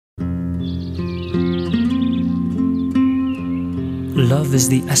Love is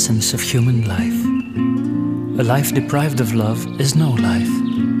the essence of human life. A life deprived of love is no life.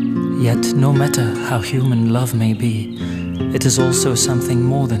 Yet, no matter how human love may be, it is also something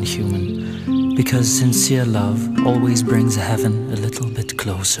more than human, because sincere love always brings heaven a little bit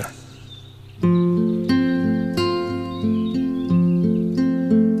closer.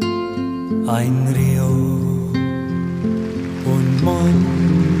 Ein río, un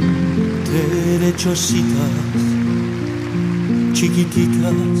monte de chocitas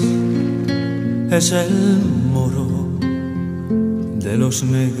chiquititas, es el Morro de los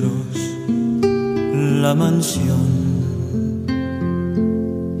negros, la mansión.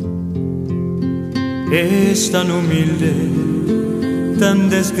 Es tan humilde, tan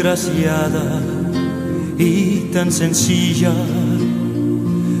desgraciada y tan sencilla,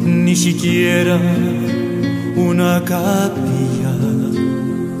 ni siquiera una capilla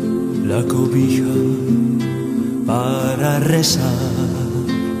la cobija para rezar.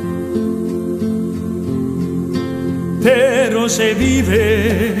 Pero se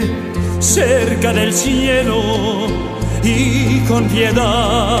vive cerca del cielo y con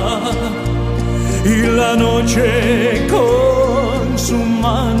piedad, y la noche con su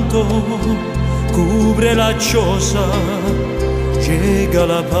manto cubre la choza, llega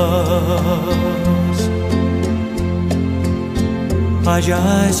la paz.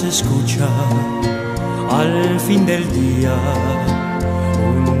 Allá se escucha al fin del día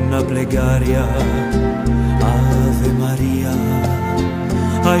una plegaria, Ave Maria.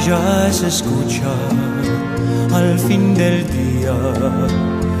 Allá se escucha al fin del día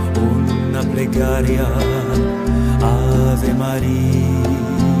una plegaria, Ave Maria.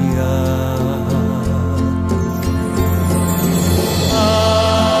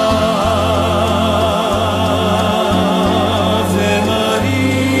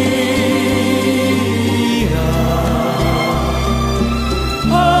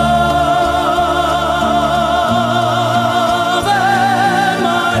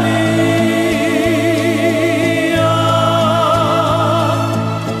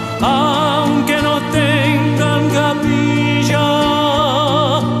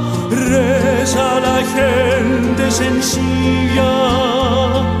 Sencilla,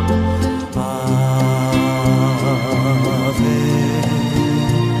 Ave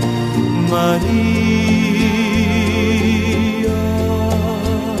Maria.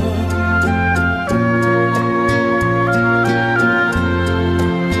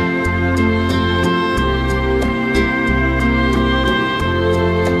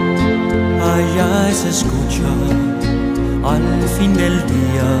 Allá se escucha al fin del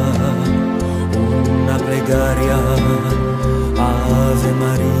día una plegaria, Ave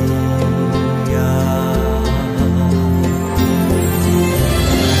Maria.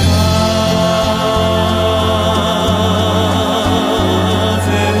 Ave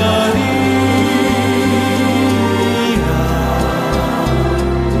Maria.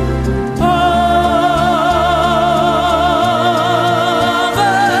 Ave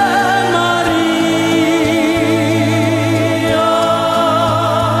Maria.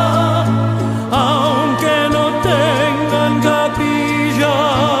 Aunque no tengan capilla,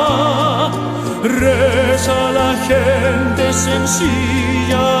 reza la gente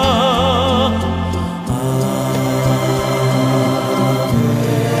sencilla.